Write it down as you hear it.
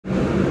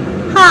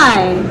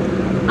Hi,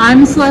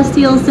 I'm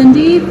Celestial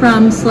Cindy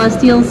from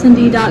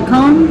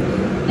CelestialCindy.com,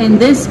 and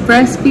this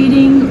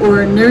breastfeeding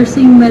or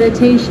nursing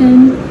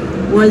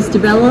meditation was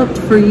developed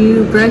for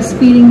you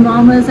breastfeeding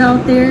mamas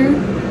out there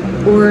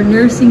or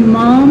nursing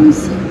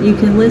moms. You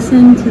can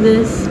listen to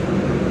this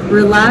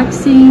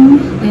relaxing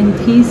and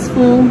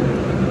peaceful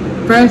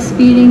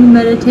breastfeeding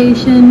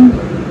meditation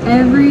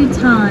every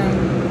time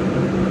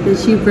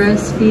that you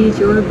breastfeed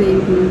your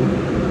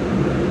baby.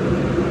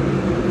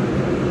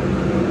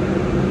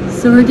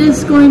 So we're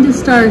just going to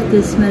start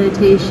this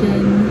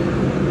meditation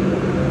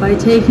by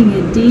taking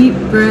a deep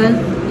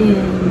breath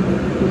in,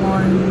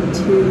 1,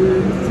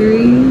 2,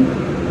 3,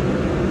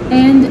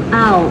 and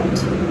out,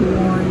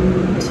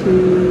 1,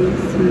 2,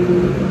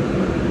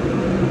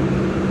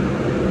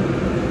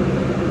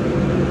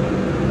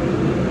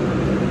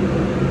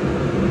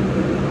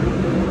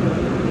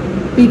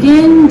 3.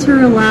 Begin to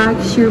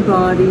relax your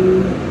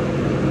body.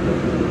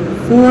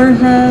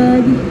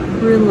 Forehead,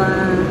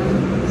 relax.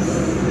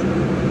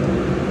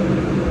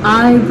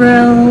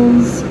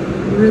 Eyebrows,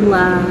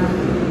 relax.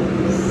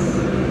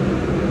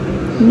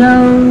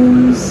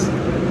 Nose,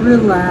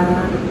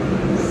 relax.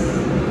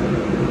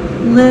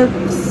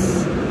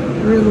 Lips,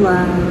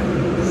 relax.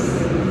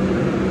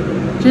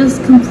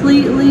 Just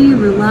completely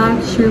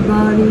relax your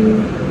body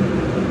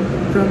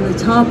from the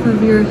top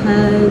of your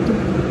head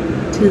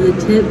to the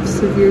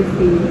tips of your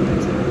feet.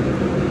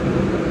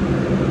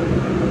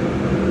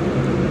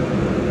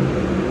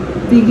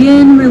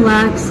 Begin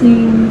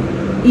relaxing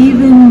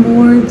even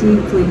more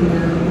deeply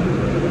now.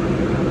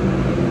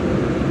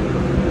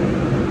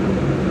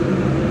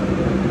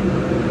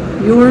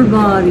 Your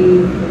body,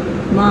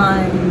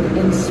 mind,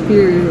 and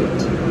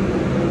spirit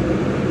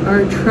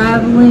are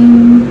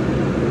traveling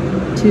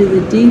to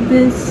the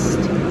deepest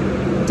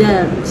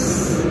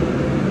depths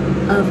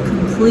of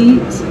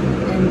complete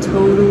and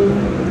total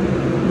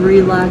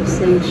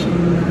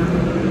relaxation now.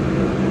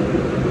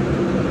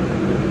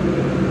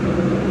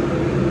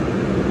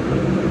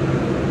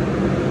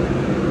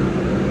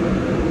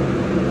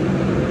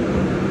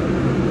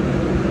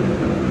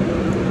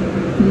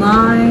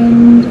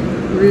 Mind,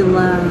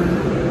 relax.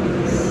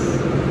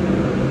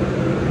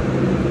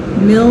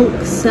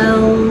 Milk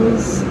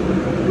cells,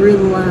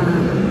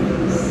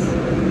 relax.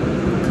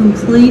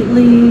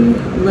 Completely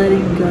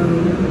letting go.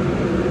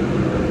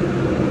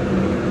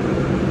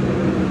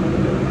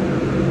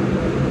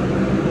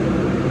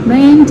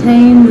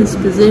 Maintain this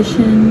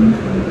position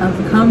of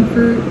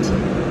comfort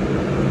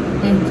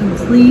and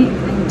complete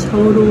and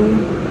total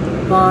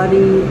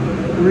body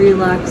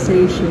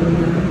relaxation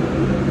now.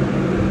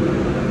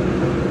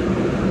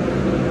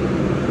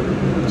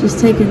 Just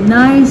take a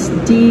nice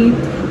deep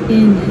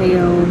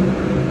inhale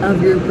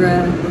of your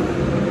breath.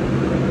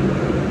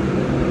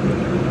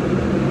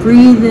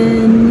 Breathe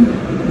in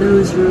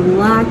those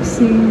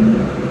relaxing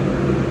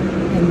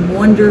and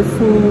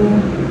wonderful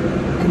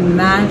and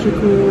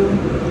magical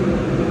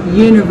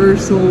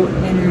universal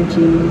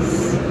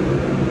energies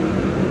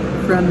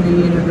from the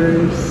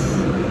universe.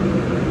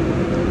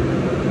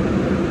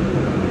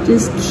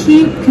 Just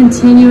keep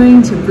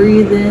continuing to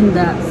breathe in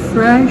that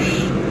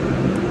fresh,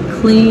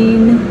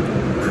 clean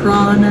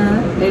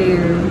prana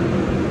air.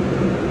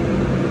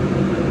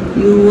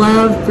 You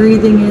love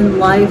breathing in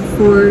life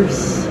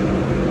force.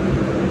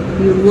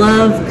 You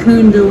love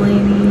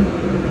kundalini.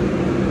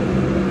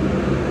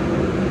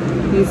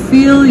 You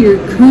feel your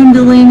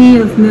kundalini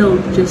of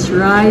milk just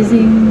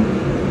rising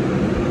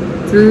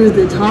through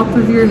the top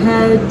of your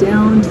head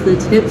down to the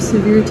tips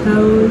of your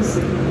toes.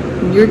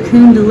 And your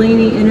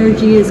kundalini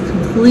energy is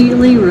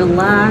completely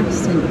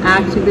relaxed and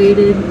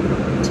activated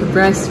to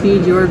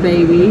breastfeed your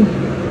baby.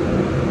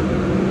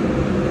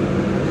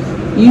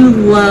 You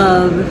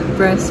love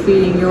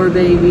breastfeeding your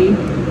baby.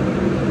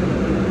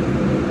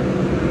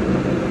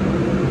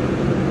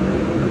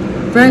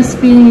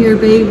 Breastfeeding your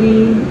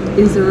baby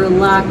is a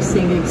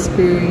relaxing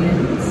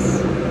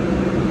experience.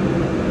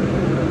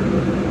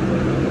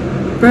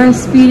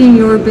 Breastfeeding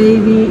your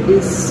baby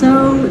is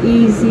so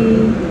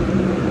easy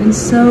and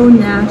so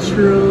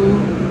natural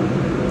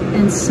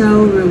and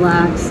so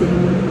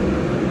relaxing.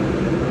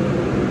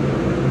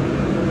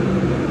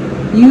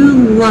 You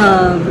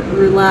love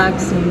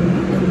relaxing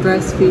and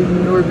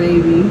breastfeeding your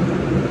baby.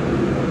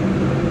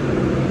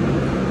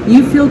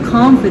 You feel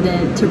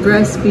confident to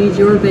breastfeed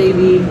your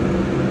baby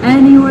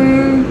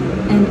anywhere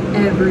and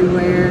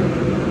everywhere.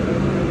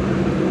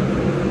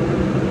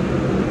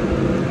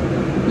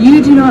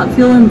 You do not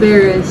feel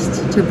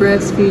embarrassed to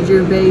breastfeed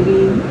your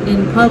baby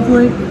in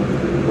public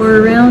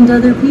or around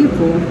other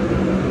people.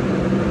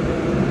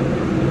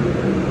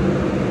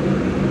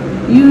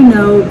 You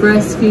know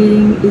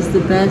breastfeeding is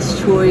the best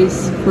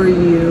choice for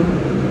you.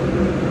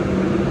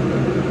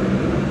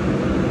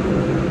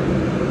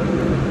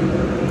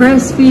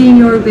 Breastfeeding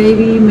your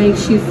baby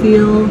makes you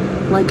feel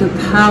like a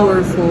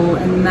powerful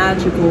and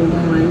magical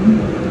woman.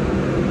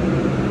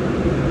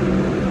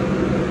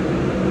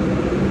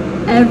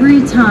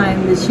 Every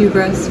time that you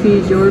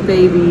breastfeed your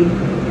baby,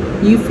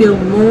 you feel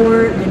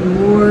more and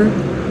more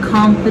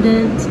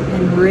confident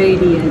and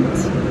radiant.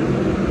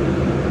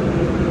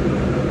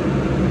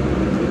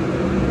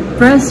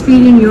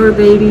 Breastfeeding your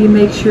baby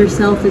makes your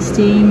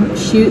self-esteem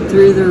shoot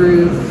through the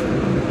roof.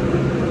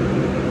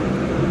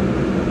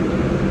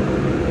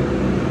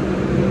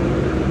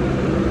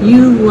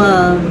 You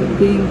love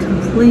being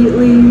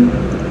completely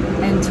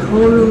and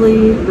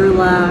totally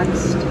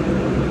relaxed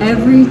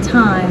every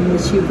time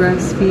that you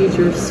breastfeed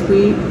your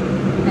sweet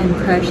and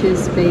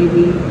precious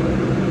baby.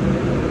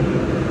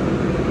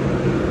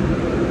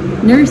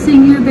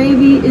 Nursing your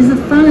baby is a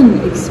fun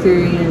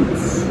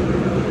experience.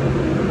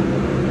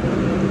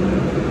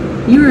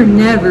 You are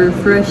never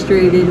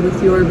frustrated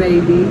with your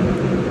baby.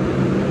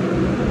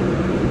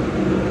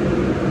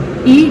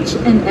 Each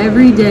and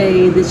every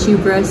day that you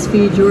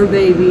breastfeed your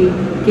baby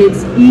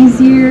gets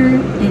easier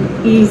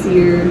and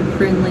easier,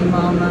 friendly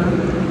mama.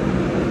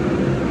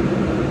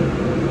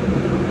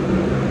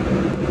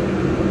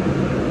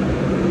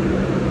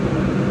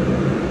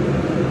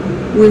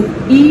 With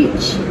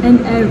each and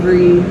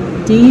every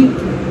deep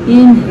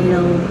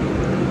inhale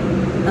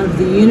of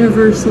the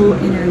universal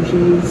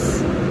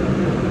energies,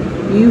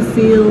 you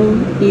feel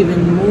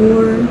even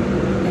more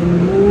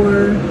and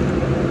more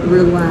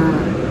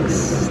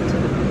relaxed.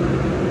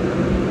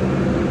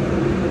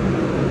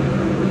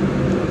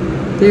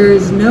 There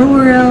is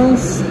nowhere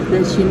else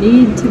that you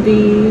need to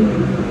be.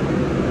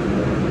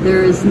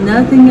 There is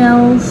nothing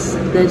else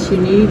that you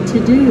need to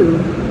do.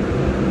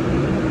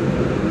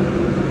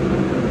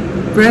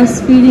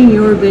 Breastfeeding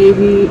your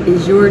baby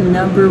is your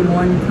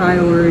 #1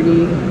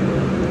 priority.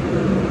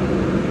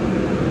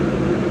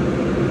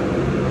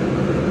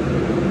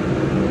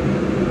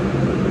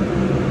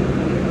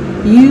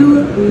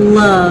 You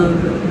love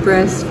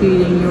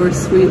breastfeeding your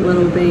sweet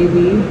little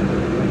baby.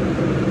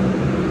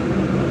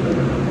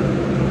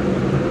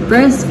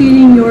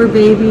 Breastfeeding your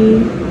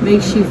baby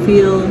makes you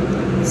feel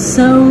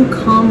so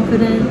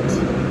confident,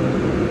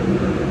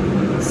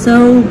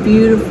 so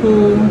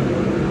beautiful,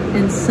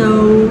 and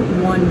so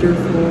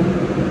wonderful.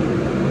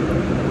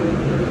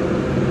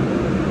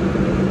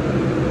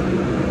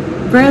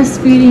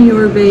 Breastfeeding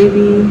your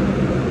baby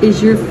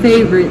is your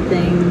favorite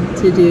thing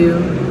to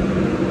do.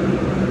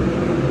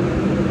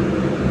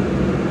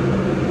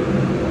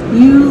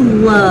 You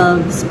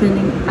love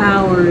spending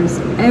hours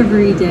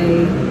every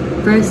day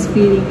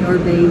breastfeeding your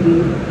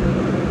baby.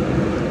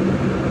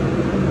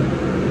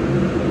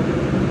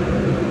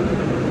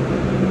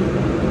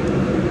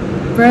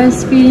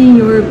 Breastfeeding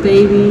your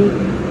baby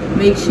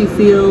makes you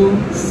feel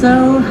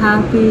so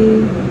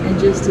happy and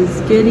just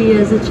as giddy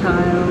as a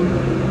child.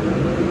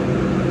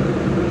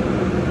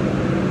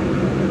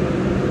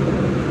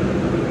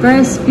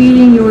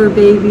 Breastfeeding your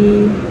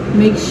baby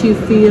makes you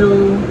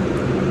feel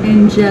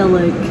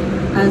angelic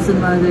as a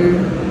mother.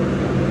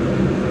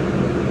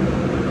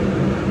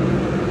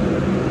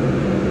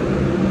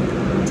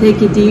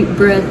 Take a deep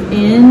breath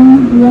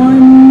in,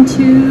 1,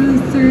 2,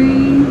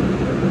 3,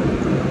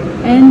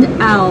 and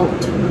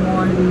out,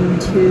 1,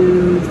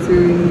 2,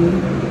 3.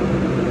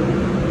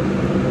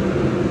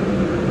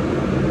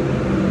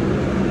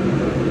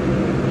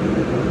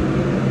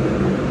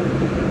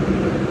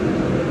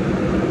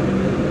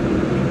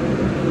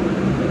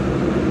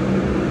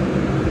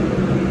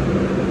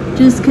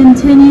 Just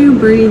continue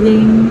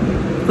breathing,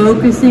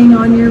 focusing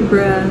on your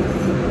breath,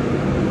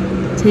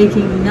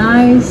 taking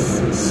nice,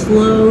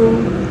 slow,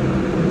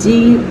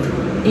 deep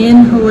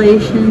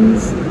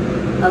inhalations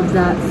of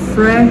that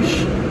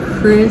fresh,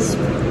 crisp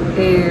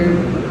air.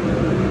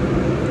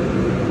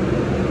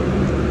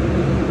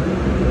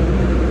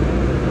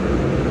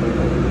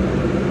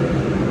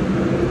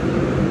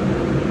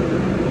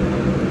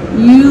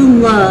 You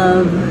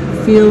love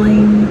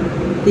feeling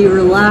the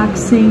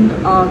relaxing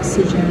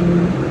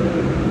oxygen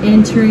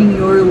entering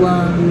your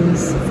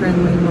lungs,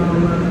 friendly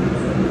mama.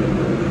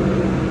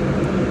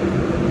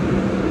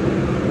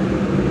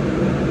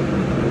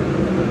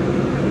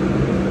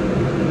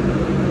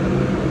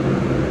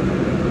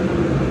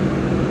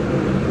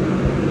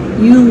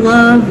 You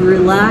love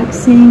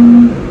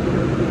relaxing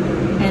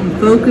and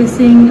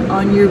focusing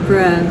on your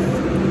breath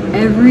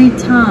every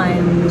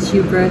time that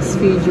you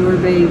breastfeed your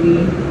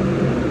baby.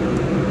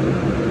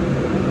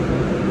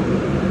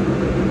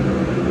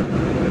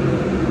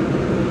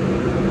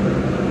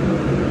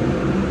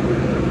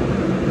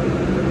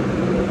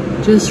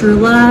 Just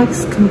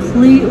relax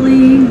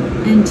completely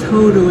and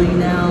totally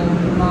now,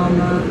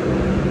 mama.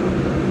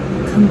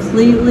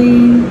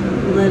 Completely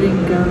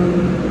letting go.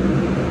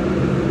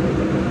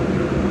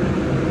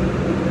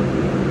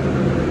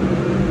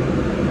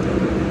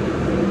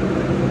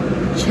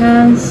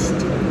 Chest,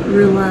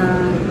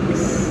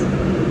 relax.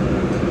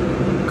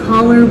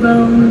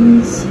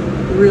 Collarbones,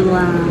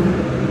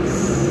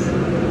 relax.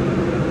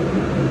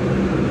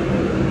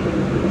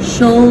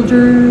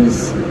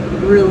 Shoulders,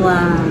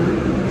 relax.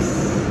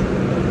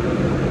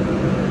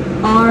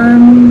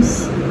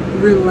 Arms,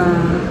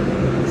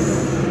 relax.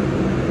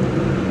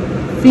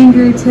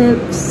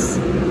 Fingertips,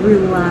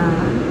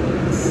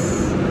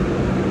 relax.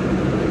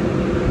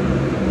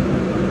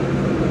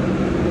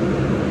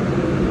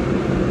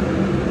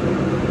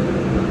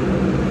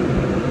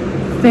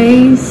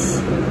 Face,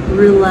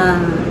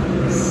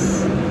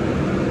 relax.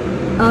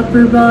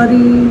 Upper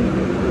body,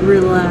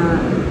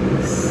 relax.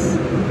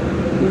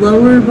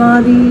 lower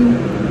body,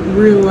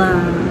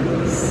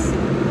 relax.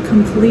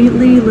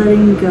 Completely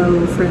letting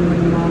go, friendly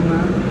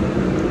mama.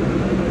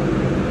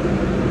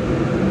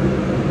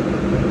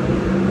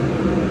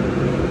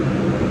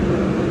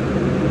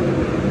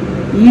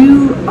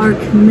 You are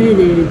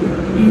committed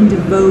and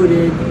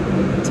devoted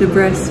to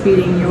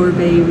breastfeeding your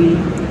baby.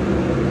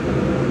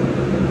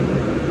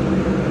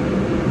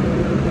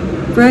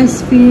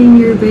 Breastfeeding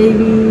your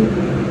baby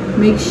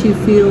makes you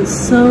feel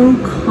so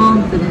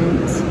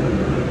confident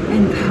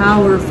and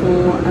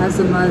powerful as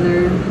a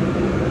mother.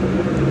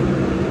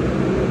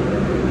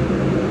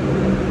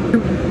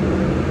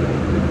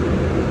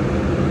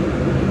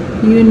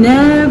 You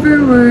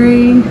never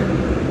worry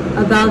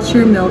about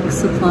your milk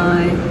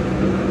supply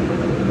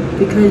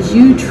because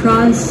you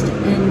trust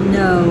and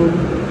know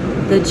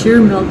that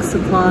your milk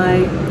supply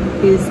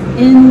is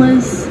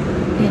endless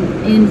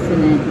and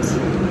infinite.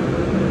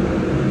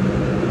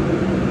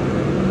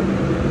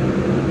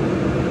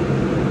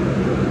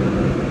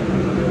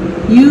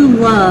 You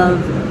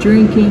love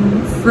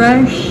drinking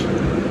fresh,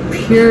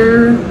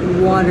 pure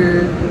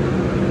water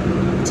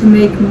to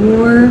make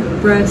more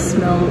breast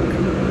milk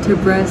to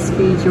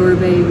breastfeed your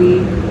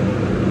baby.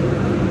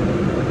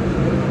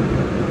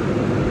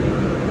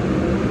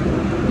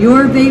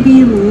 Your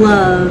baby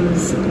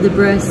loves the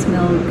breast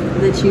milk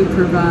that you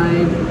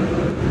provide.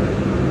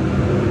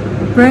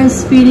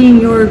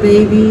 Breastfeeding your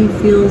baby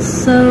feels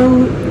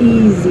so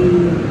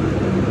easy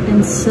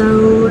and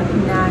so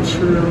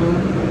natural.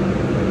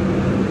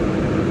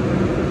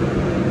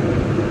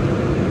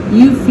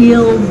 You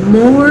feel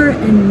more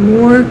and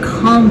more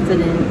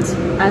confident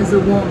as a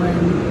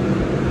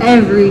woman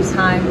every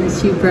time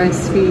that you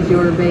breastfeed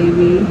your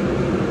baby.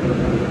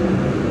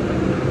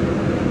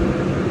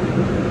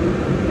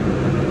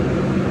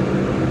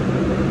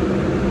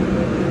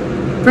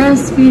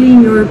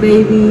 Breastfeeding your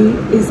baby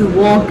is a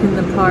walk in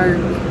the park.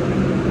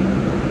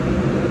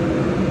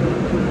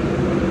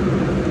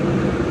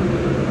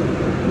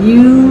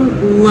 You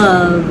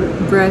love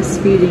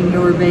breastfeeding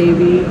your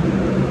baby.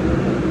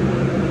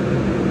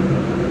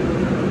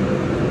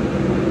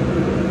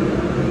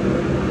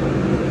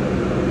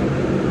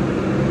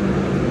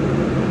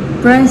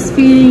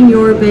 Breastfeeding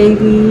your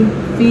baby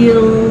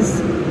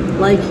feels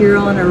like you're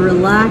on a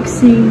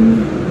relaxing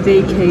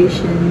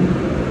vacation.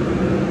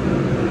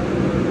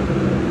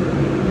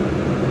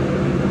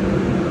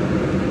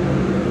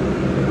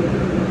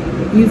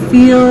 You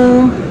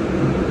feel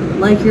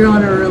like you're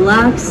on a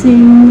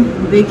relaxing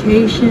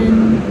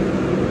vacation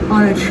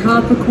on a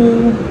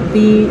tropical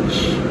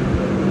beach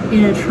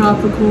in a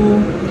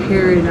tropical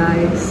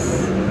paradise.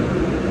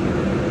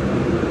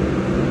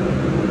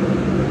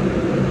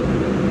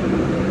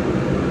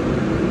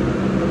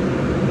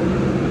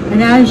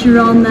 And as you're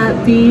on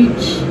that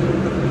beach,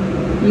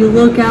 you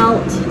look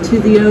out to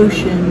the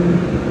ocean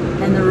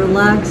and the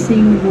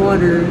relaxing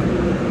water,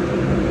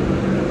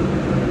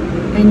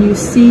 and you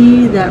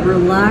see that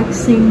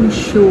relaxing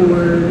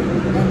shore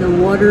and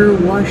the water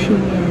washing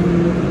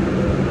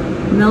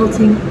in,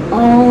 melting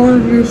all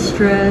of your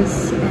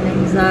stress and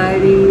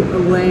anxiety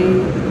away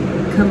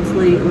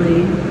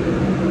completely.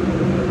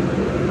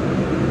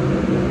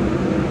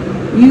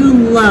 You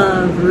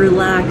love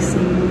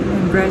relaxing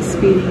and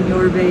breastfeeding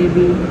your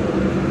baby.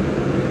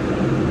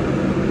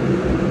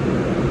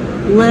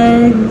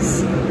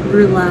 Legs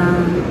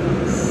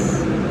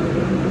relax,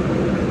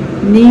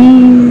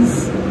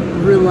 knees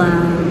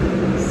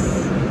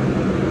relax,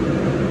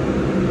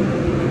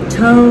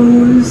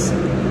 toes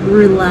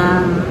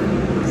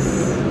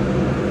relax,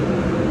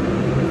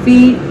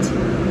 feet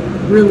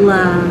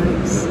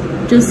relax,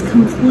 just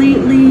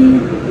completely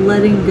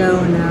letting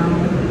go now.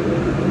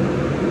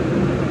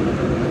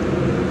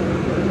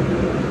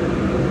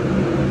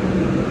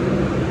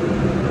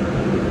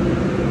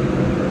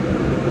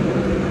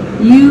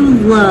 You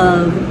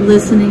love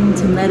listening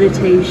to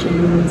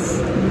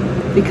meditations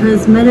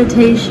because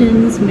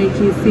meditations make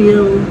you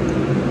feel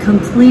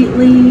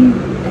completely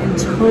and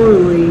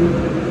totally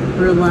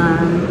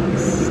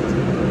relaxed.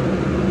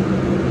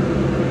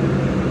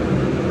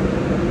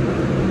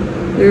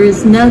 There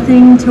is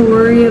nothing to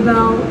worry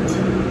about.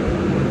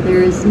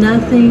 There is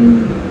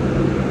nothing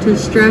to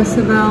stress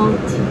about.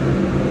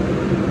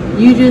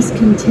 You just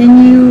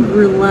continue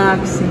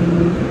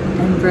relaxing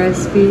and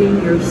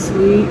breastfeeding your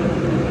sweet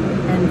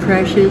and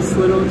precious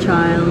little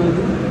child.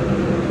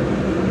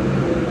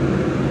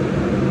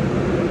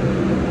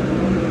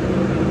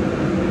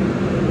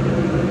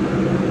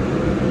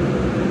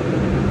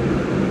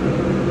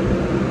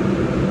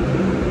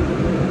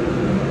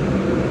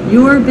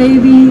 Your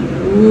baby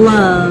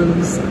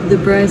loves the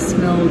breast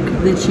milk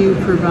that you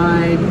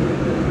provide.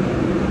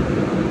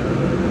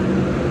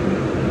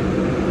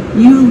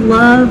 You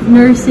love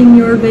nursing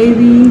your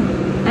baby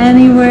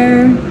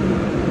anywhere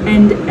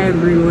and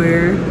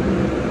everywhere.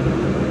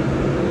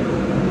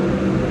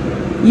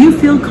 You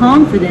feel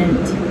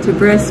confident to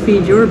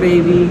breastfeed your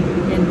baby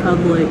in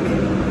public.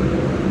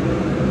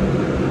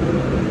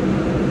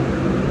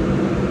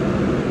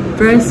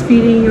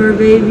 Breastfeeding your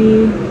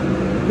baby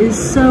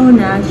is so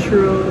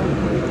natural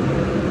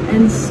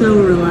and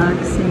so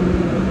relaxing.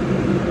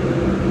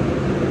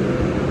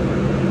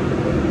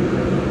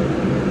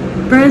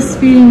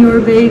 breastfeeding your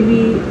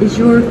baby is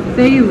your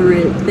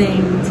favorite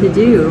thing to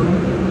do.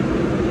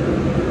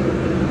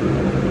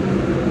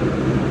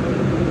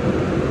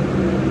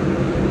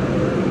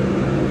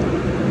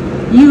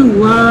 You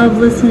love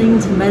listening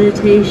to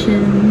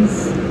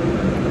meditations,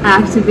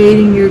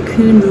 activating your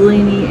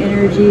kundalini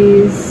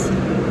energies,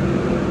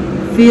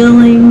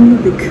 feeling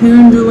the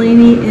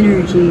kundalini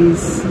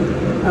energies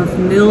of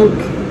milk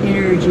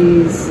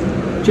energies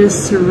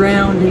just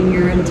surrounding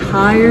your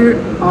entire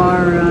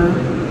aura.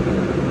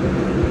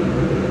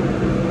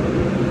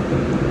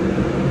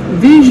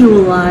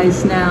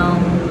 Visualize now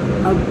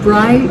a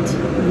bright,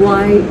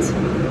 white,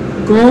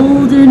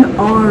 golden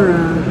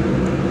aura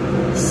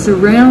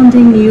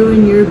surrounding you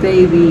and your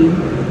baby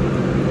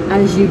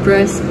as you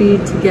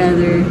breastfeed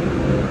together.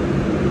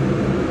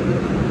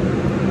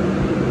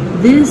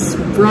 This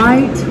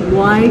bright,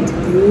 white,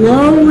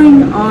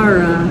 glowing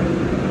aura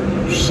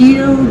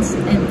shields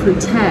and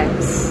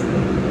protects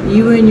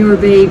you and your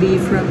baby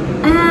from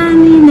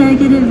any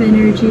negative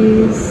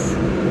energies.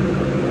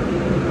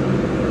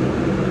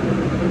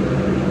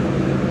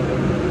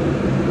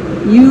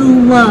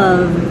 You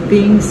love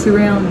being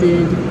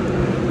surrounded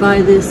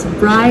by this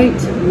bright,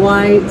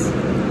 white,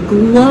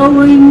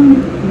 glowing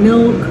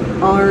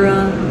milk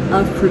aura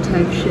of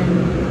protection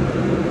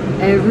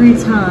every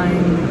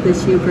time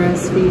that you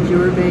breastfeed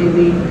your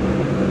baby.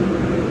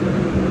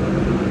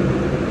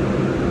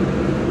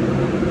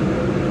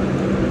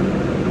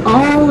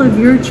 All of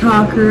your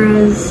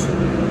chakras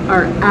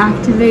are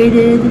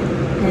activated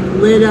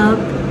and lit up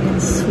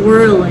and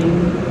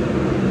swirling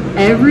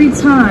every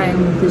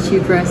time that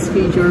you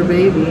breastfeed your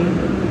baby.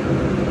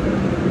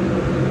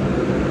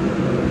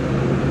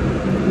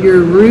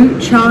 Your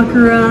root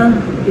chakra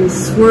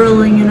is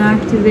swirling and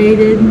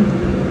activated.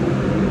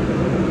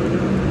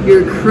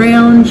 Your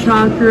crown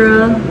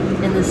chakra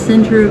in the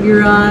center of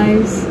your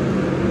eyes,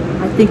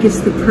 I think it's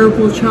the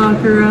purple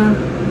chakra,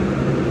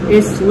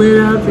 it's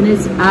lit up and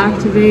it's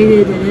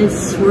activated and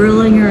it's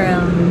swirling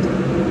around.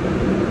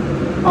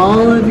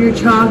 All of your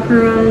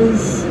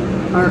chakras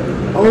are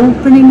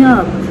opening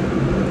up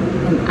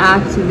and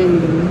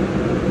activating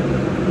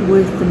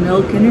with the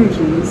milk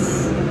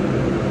energies.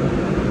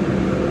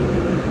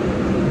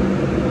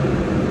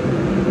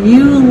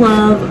 You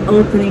love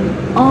opening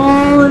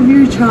all of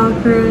your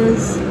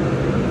chakras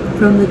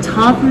from the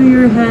top of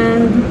your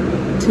head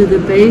to the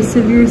base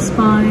of your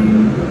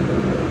spine.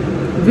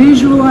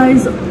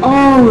 Visualize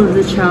all of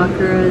the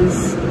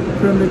chakras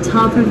from the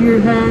top of your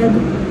head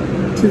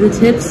to the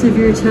tips of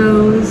your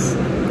toes,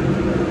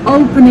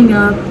 opening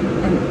up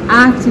and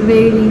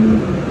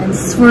activating and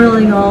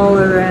swirling all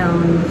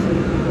around.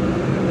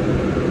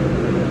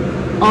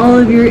 All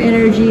of your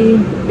energy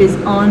is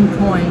on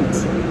point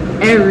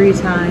every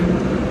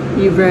time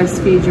you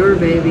breastfeed your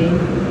baby.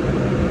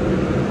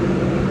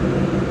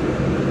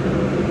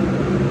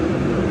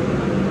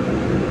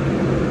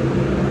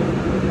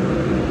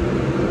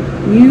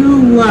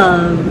 You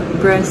love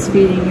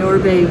breastfeeding your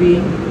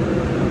baby.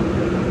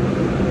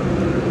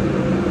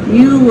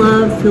 You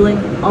love feeling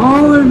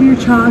all of your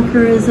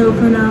chakras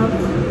open up,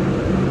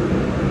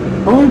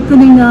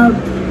 opening up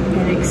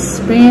and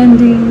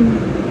expanding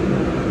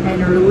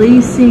and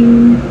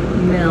releasing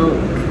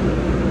milk.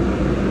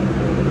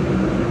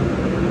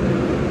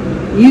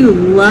 You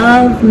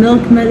love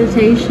milk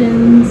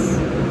meditations.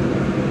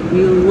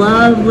 You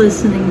love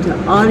listening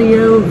to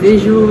audio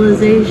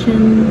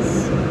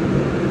visualizations.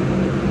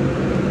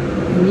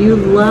 And you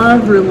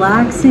love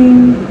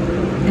relaxing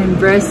and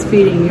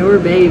breastfeeding your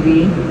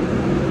baby.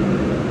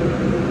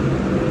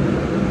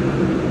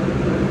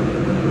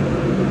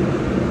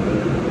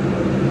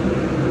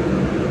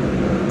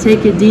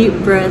 Take a deep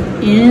breath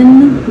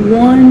in,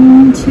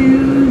 1,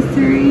 2,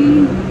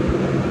 3,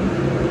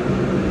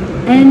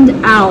 and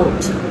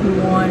out,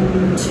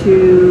 1,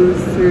 2,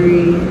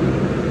 3.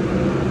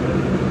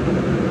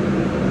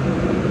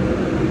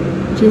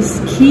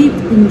 Just keep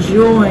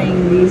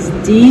enjoying these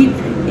deep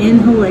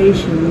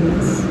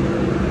inhalations,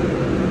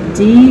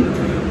 deep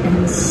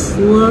and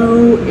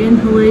slow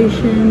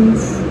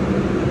inhalations,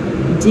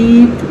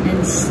 deep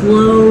and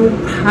slow,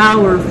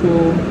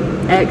 powerful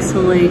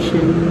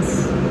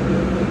exhalations.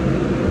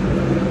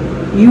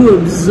 You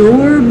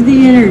absorb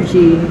the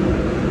energy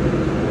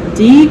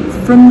deep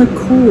from the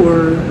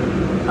core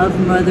of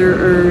Mother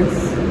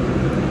Earth.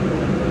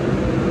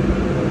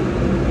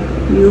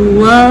 You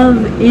love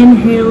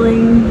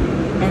inhaling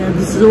and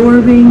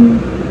absorbing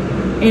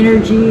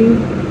energy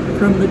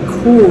from the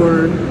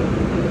core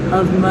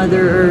of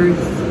Mother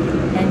Earth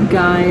and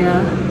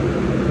Gaia.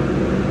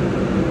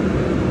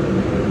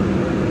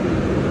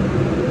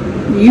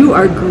 You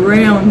are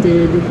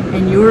grounded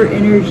and your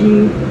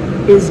energy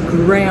is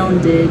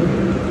grounded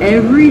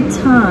every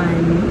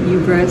time you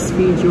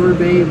breastfeed your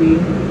baby.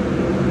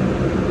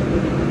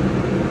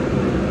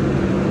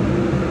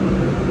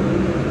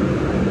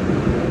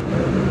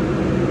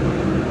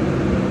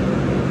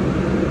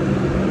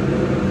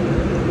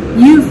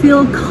 You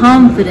feel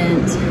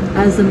confident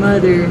as a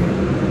mother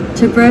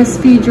to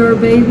breastfeed your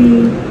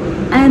baby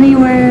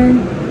anywhere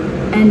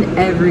and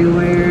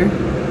everywhere.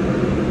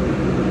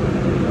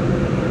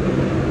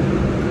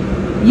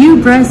 You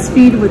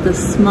breastfeed with a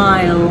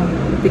smile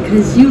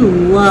because you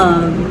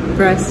love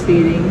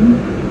breastfeeding.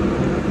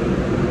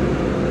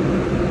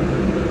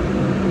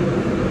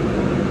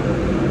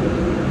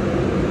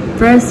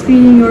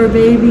 Breastfeeding your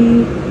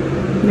baby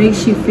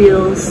makes you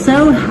feel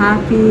so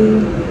happy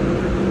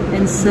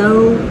and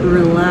so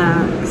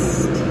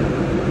relaxed.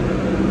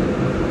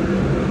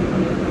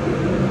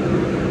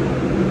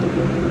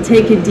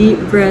 Take a deep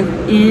breath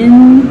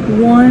in,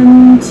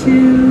 1,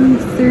 2,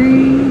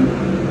 3,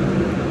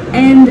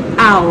 and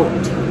out,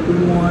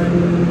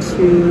 1,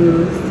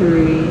 2,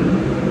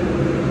 3.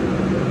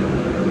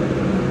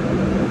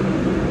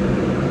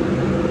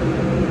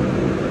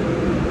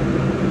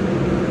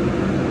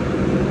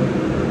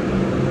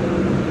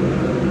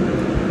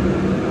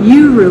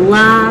 You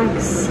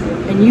relax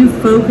and you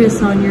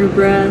focus on your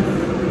breath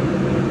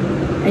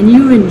and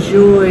you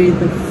enjoy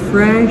the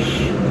fresh,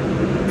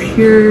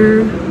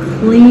 pure,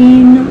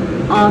 clean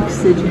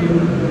oxygen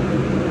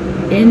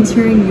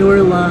entering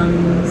your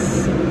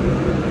lungs.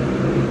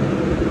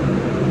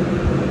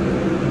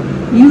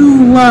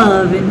 You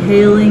love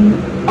inhaling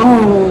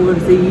all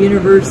of the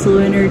universal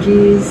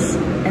energies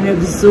and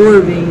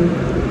absorbing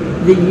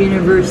the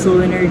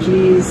universal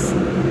energies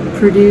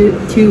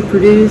to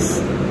produce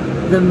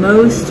the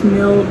most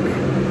milk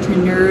to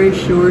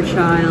nourish your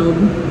child.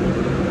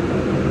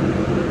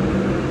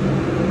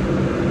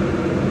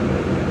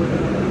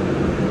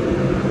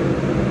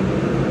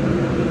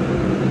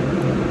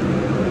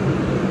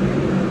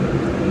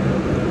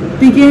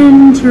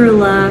 Begin to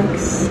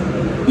relax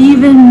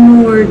even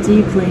more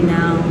deeply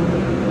now.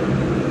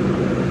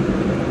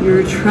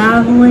 You're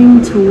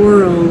traveling to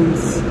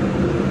worlds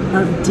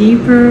of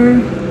deeper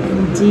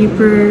and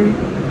deeper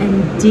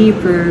and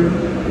deeper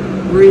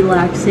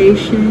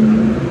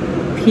relaxation,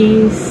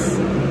 peace,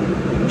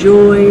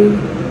 joy,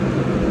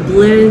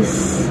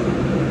 bliss,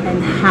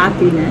 and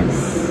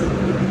happiness.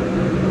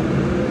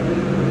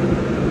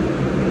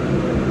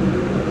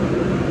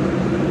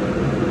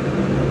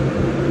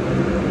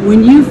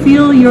 When you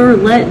feel you're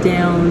let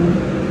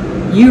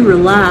down, you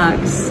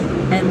relax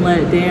and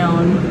let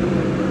down.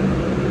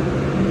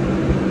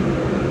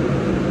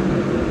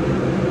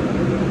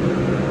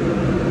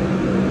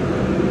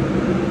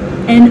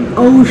 An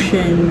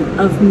ocean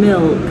of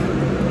milk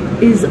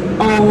is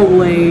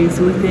always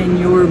within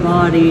your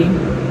body.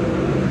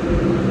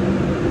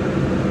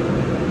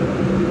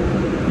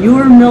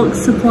 Your milk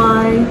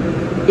supply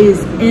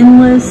is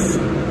endless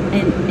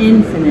and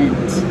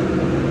infinite.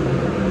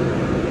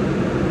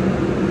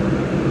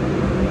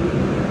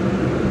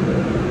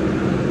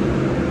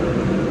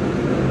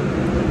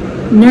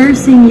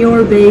 Nursing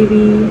your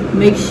baby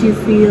makes you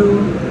feel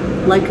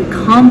like a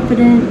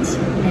confident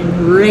and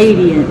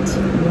radiant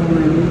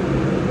woman.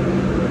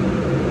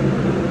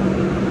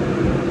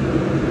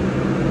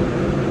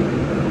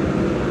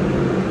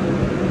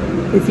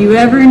 If you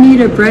ever need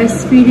a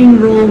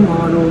breastfeeding role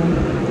model,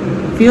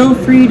 feel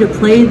free to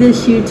play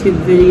this YouTube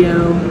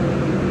video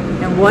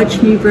and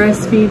watch me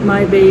breastfeed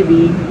my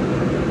baby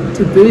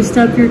to boost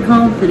up your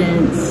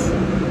confidence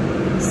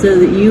so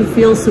that you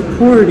feel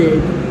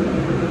supported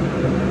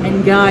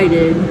and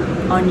guided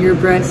on your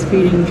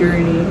breastfeeding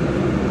journey.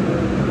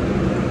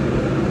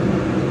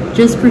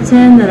 Just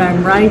pretend that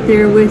I'm right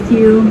there with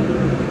you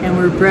and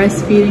we're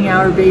breastfeeding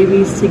our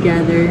babies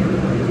together.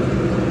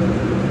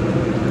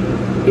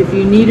 If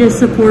you need a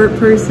support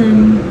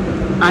person,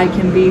 I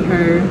can be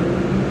her.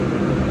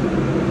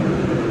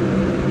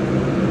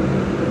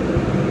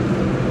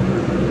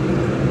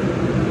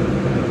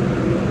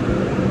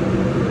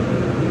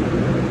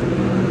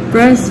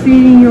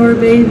 Breastfeeding your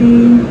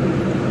baby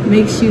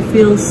makes you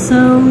feel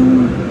so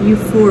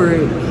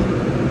euphoric,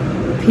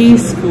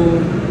 peaceful,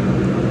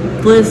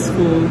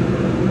 blissful,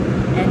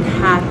 and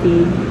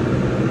happy.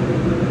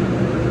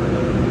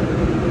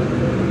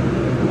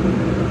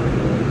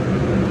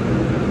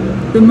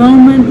 The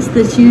moments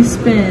that you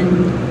spend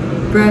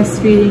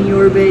breastfeeding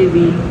your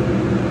baby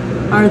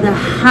are the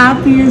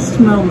happiest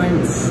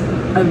moments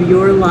of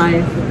your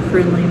life,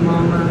 friendly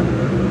mama.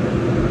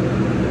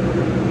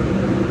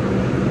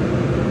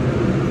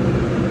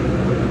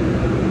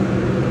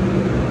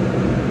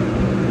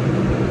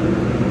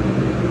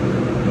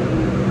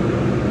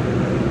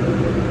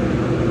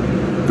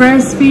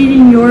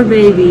 Breastfeeding your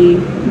baby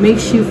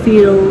makes you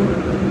feel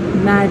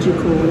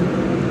magical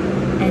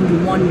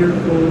and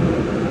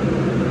wonderful.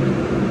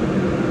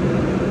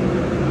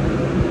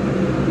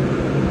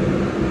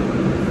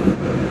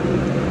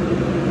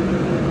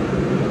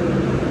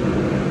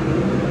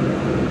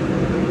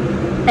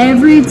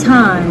 Every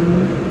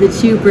time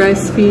that you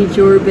breastfeed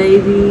your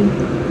baby,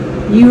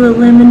 you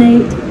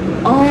eliminate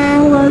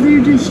all other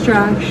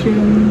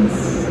distractions.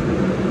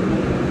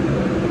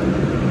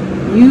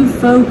 You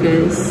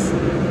focus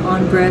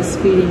on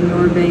breastfeeding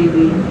your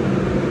baby.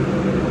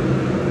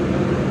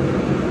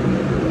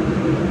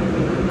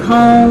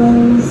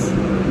 Calls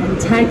and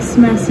text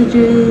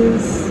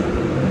messages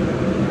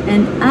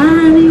and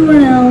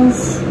anyone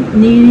else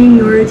needing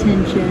your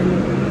attention,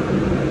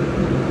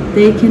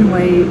 they can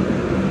wait.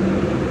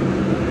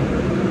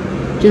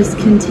 Just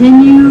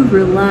continue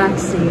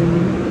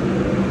relaxing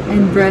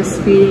and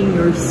breastfeeding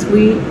your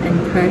sweet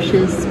and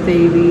precious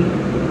baby.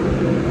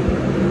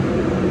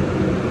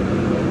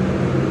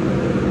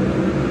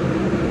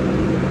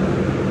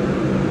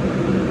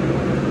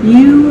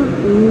 You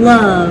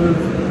love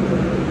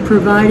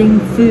providing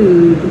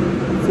food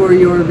for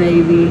your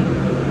baby.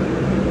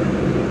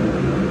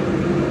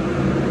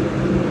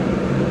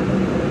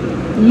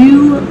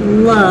 You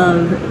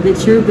love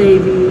that your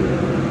baby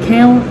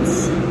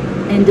counts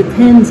and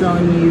depends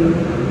on you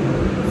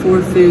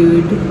for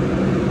food.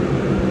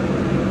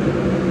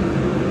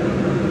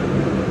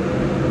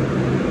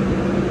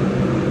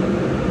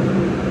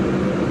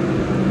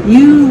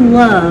 You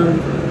love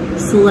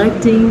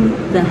selecting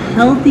the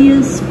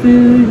healthiest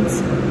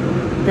foods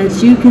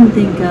that you can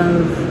think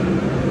of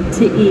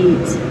to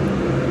eat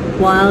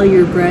while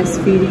you're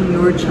breastfeeding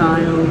your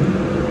child.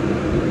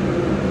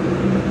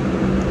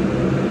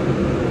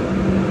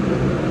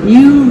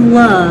 You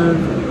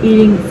love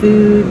eating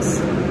foods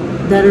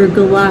that are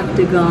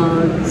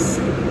galactagogues,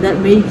 that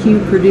make you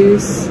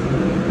produce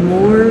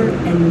more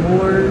and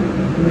more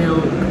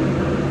milk.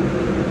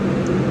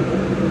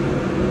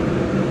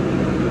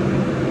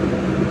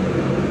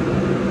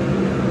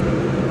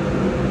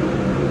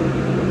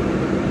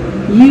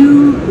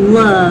 You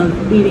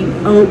love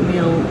eating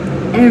oatmeal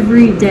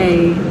every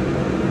day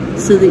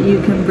so that you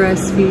can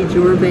breastfeed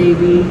your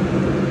baby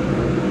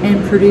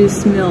and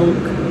produce milk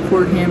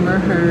for him or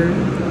her.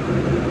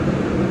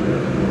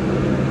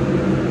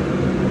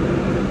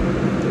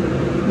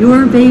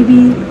 Your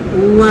baby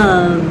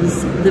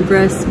loves the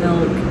breast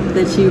milk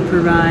that you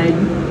provide.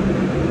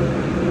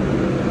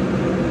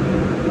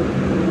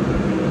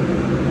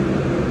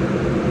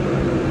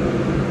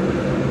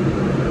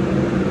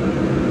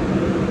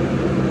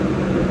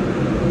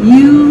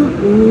 You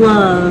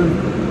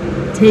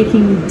love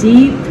taking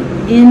deep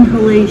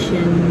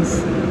inhalations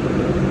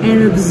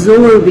and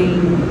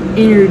absorbing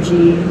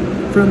energy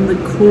from the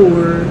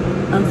core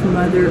of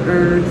Mother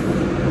Earth.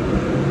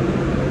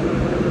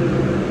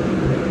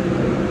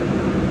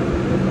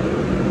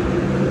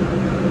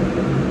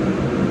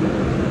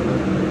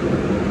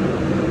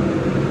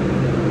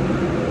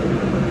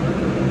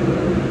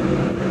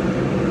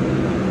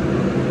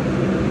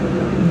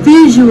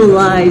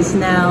 Visualize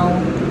now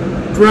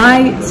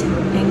bright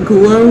and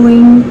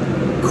glowing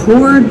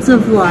cords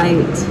of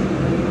light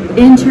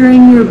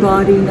entering your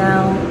body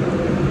now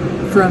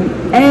from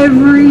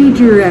every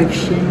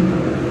direction.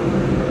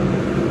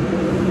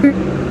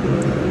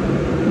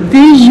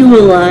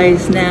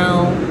 Visualize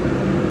now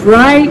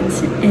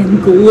bright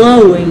and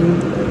glowing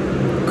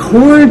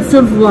cords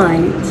of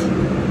light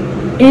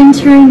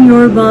entering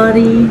your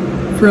body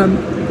from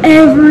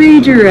every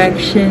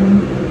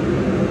direction.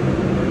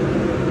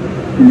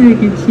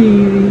 Look at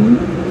you.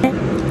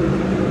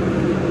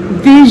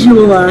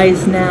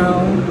 Visualize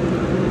now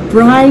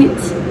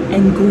bright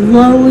and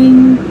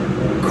glowing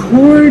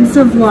cords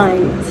of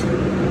light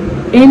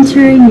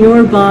entering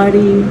your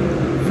body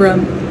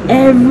from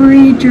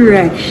every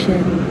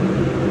direction.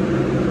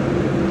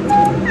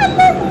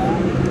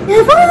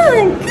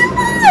 Come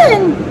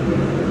on!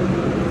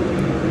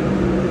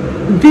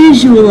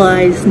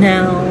 Visualize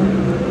now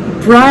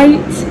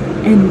bright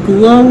and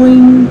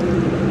glowing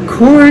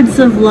cords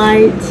of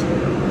light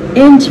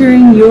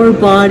entering your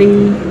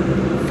body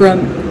from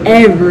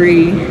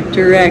every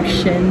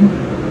direction.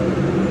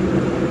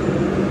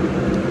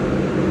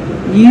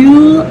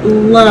 You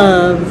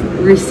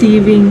love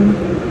receiving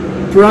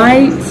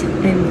bright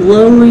and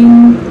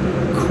glowing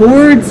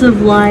cords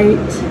of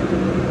light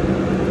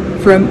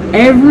from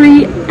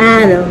every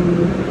atom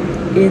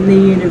in the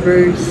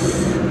universe.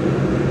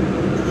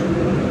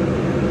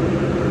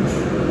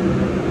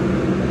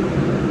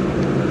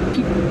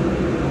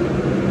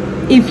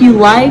 If you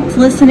liked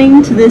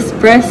listening to this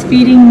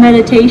breastfeeding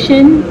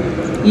meditation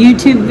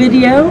YouTube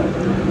video,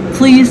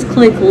 please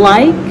click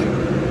like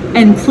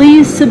and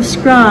please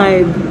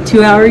subscribe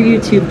to our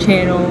YouTube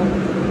channel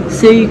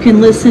so you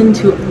can listen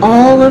to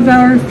all of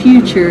our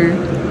future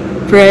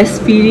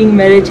breastfeeding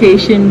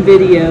meditation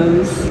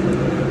videos.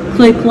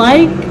 Click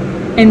like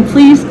and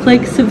please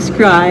click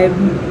subscribe,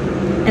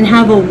 and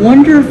have a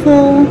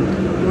wonderful,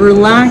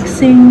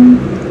 relaxing,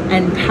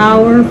 and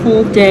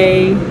powerful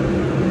day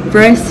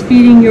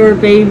breastfeeding your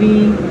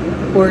baby,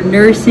 or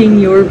nursing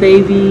your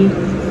baby,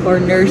 or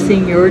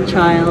nursing your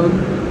child.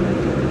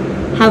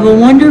 Have a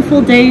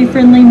wonderful day,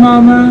 friendly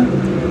mama.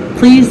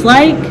 Please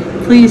like,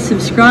 please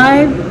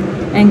subscribe,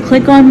 and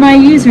click on my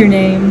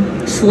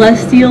username,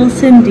 Celestial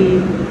Cindy,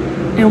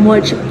 and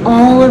watch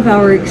all of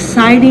our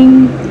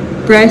exciting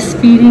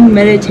breastfeeding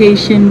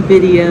meditation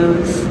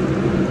videos.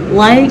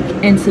 Like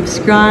and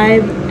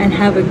subscribe, and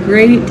have a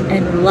great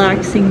and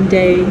relaxing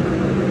day.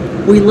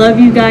 We love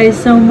you guys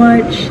so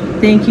much.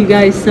 Thank you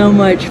guys so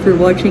much for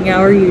watching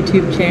our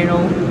YouTube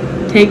channel.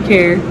 Take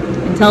care.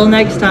 Until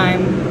next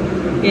time,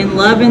 in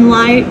love and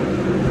light,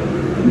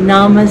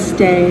 namaste.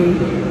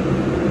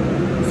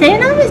 Say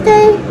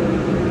namaste.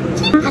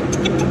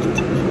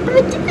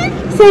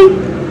 Say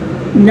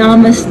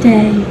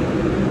namaste.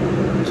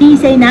 Can you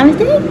say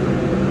namaste?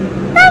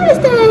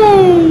 Namaste.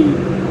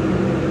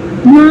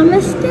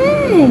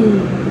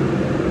 Namaste.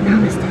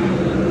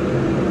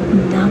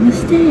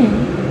 Namaste.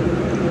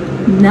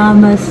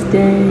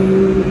 Namaste.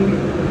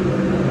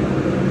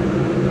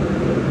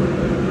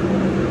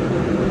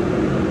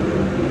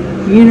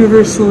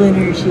 Universal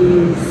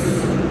energies,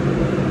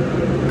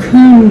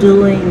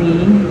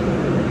 kundalini,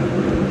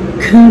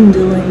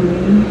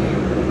 kundalini,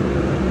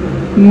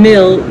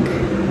 milk,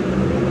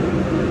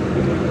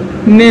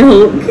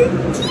 milk,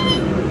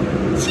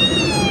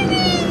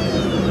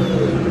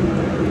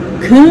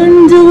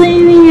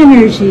 kundalini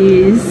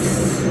energies,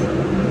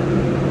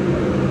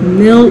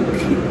 milk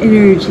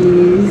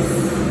energies,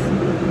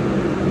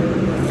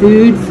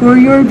 food for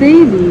your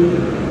baby,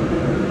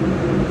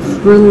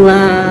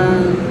 relax.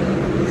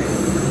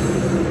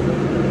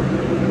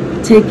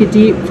 Take a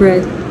deep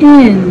breath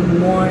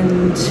in,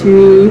 1,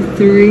 2,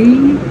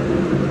 3,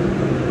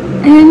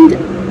 and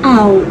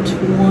out,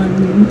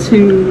 1,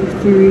 2,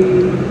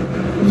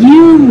 3.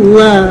 You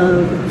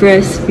love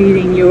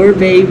breastfeeding your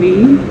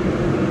baby.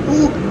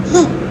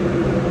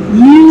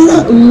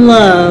 You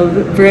love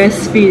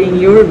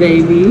breastfeeding your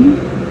baby.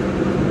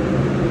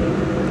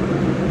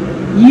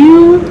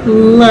 You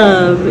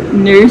love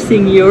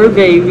nursing your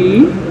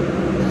baby.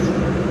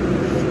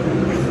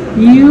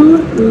 You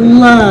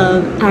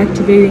love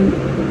activating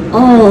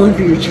all of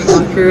your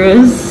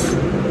chakras.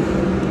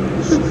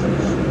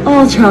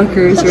 All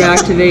chakras are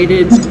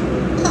activated.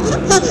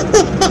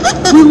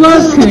 We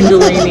love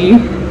kundalini.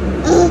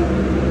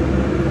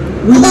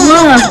 We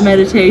love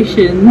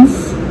meditations.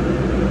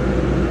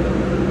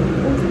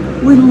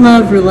 We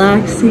love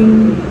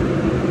relaxing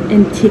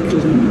and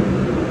tickling.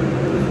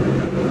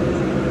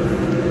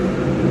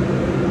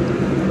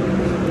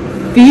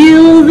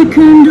 Feel the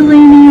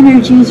kundalini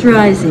energies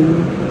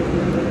rising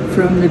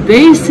from the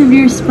base of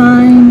your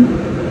spine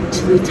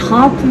to the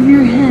top of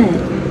your head.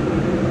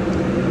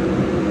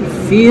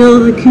 Feel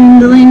the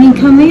kundalini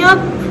coming up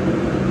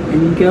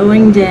and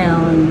going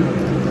down.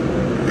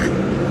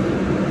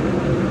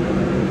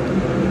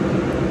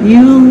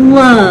 You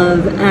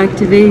love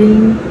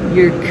activating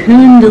your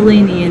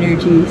kundalini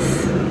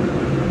energies.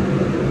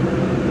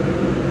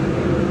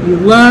 You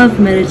love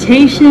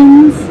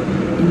meditations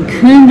and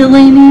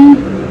kundalini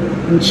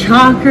and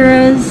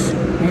chakras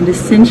and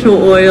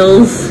essential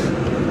oils.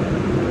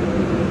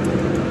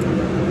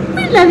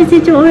 We love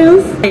essential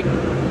oils.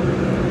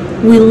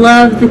 We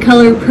love the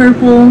color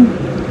purple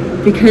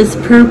because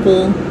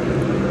purple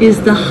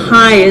is the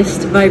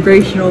highest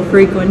vibrational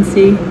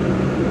frequency.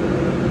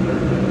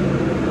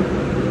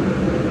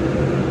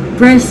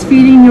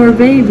 Breastfeeding your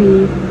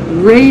baby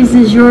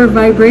raises your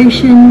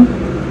vibration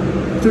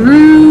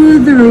through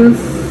the roof.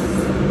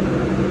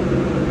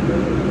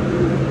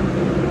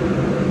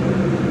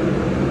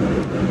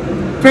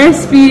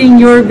 Breastfeeding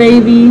your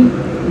baby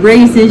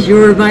raises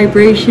your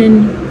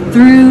vibration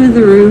through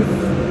the roof.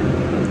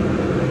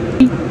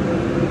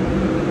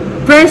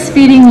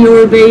 Breastfeeding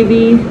your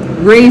baby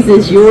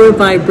raises your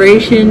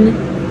vibration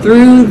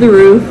through the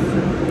roof.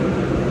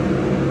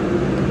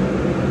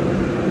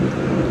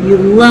 You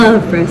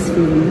love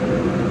breastfeeding.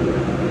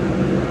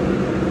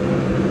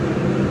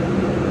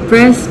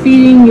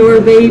 Breastfeeding your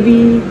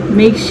baby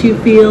makes you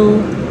feel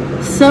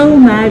so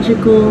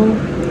magical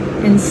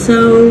and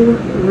so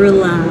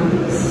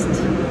relaxed.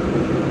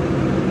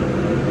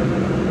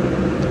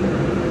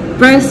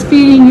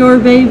 Breastfeeding your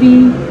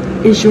baby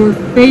is your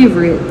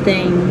favorite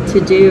thing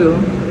to do.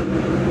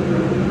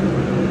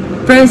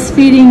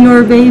 Breastfeeding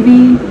your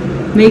baby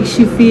makes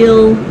you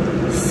feel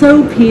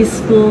so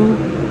peaceful,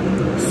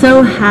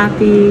 so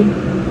happy,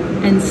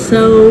 and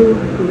so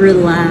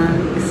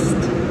relaxed.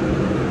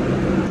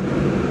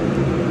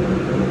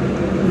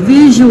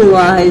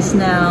 Visualize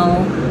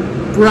now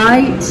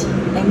bright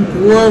and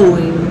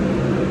glowing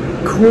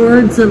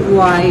cords of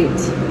light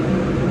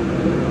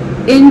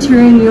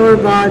entering your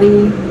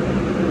body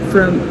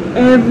from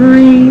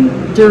every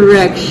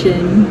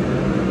direction.